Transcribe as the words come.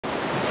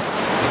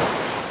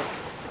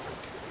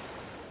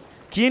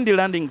Kindi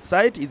landing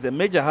site is a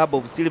major hub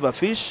of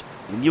silverfish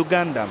in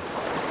Uganda.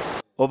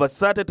 Over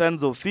 30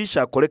 tons of fish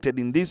are collected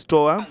in this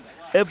store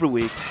every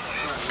week.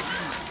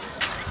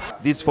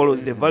 This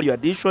follows the value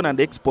addition and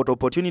export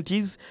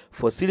opportunities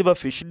for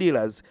silverfish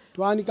dealers.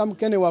 Twanika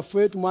mukene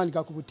waffe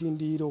tumwanika ku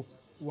butindiro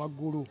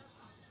waggulu.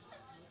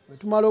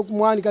 Tumala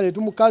okumwanika ne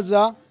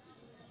tumukaza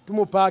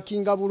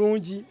tumupakinga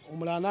bulungi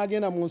omulala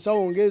n'agenda mu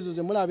nsawo ng'ezo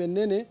ze mulaba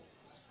ennene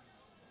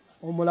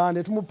omulala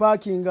ne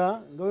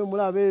tumupakinga nga we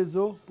mulaba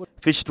ezo.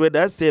 Fish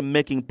traders say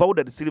making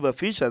powdered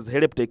silverfish has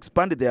helped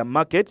expand their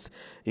markets,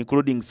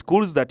 including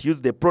schools that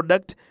use the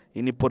product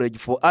in porridge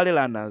for early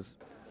learners.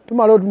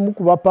 Tumala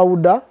tumukuba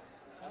powder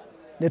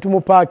ne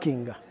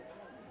tumupakinga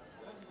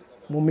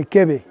mu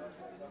mikebe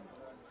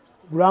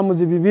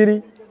grams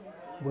 2,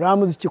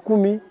 grams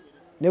 10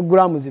 ne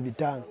grams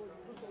 5.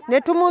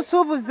 Ne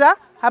tumusubuza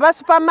aba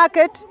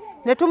supermarket,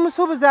 ne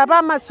tumusubuza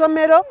aba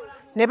masomero,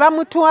 ne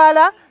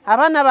bamutwala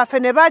abana baffe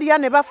ne balya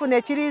ne bafuna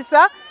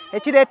ekiriisa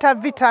ekireeta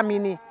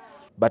vitamini.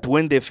 But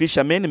when the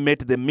fishermen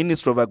met the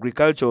Minister of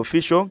Agriculture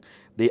official,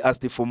 they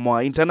asked for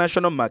more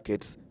international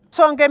markets.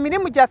 Songa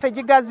emirimu gyaffe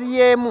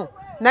gigaziyeemu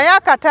naye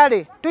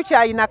akatale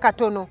tukyayina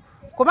katono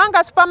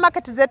kubanga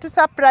supermarket ze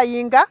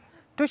tusapulayinga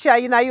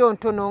tukyayinayo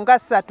ntono nga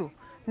 3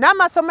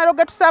 n'amasomero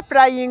ge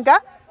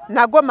tusapulayinga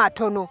nago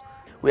matono.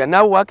 We are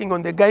now working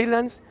on the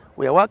guidelines,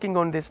 we are working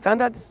on the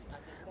standards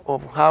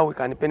of how we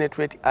can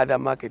penetrate other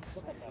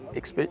markets,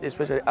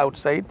 especially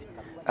outside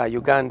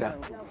Uganda.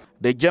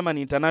 The German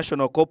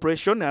International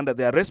Corporation, under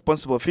their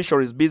responsible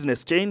fisheries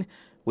business chain,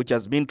 which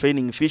has been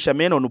training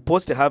fishermen on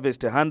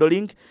post-harvest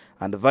handling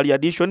and value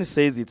addition,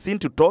 says it's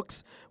into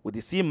talks with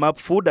the CMAP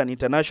Food and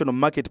International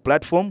Market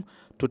Platform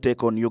to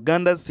take on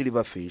Uganda's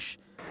silverfish.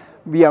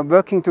 We are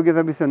working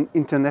together with an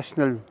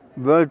international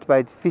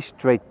worldwide fish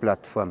trade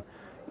platform.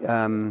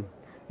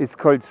 It's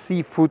called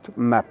Seafood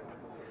Map,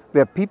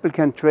 where people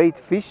can trade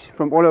fish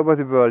from all over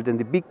the world and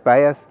the big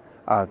buyers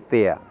are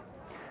there.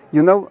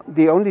 You know,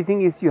 the only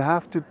thing is you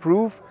have to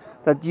prove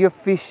that your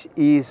fish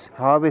is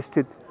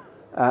harvested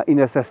in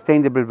a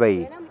sustainable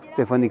way.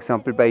 So for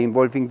example, by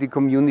involving the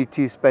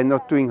communities, by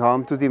not doing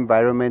harm to the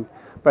environment,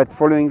 by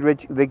following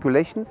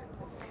regulations.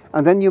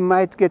 And then you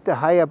might get a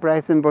higher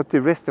price than what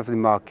the rest of the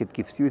market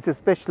gives you. It's a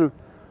special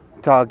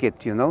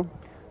target, you know,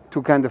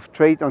 to kind of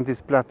trade on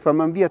this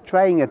platform. And we are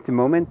trying at the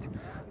moment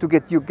to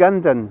get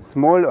Ugandan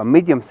small or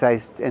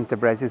medium-sized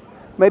enterprises,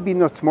 maybe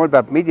not small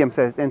but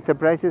medium-sized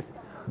enterprises,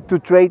 to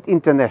trade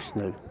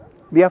international.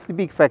 We have the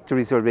big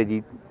factories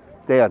already.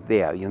 They are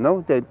there, you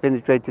know, they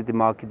penetrated the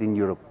market in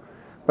Europe.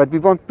 But we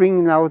want to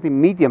bring now the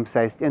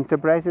medium-sized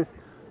enterprises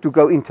to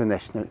go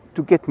international,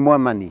 to get more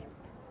money.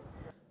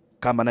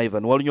 Kamana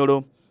Ivan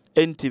Walnyolo,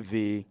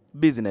 NTV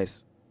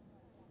Business.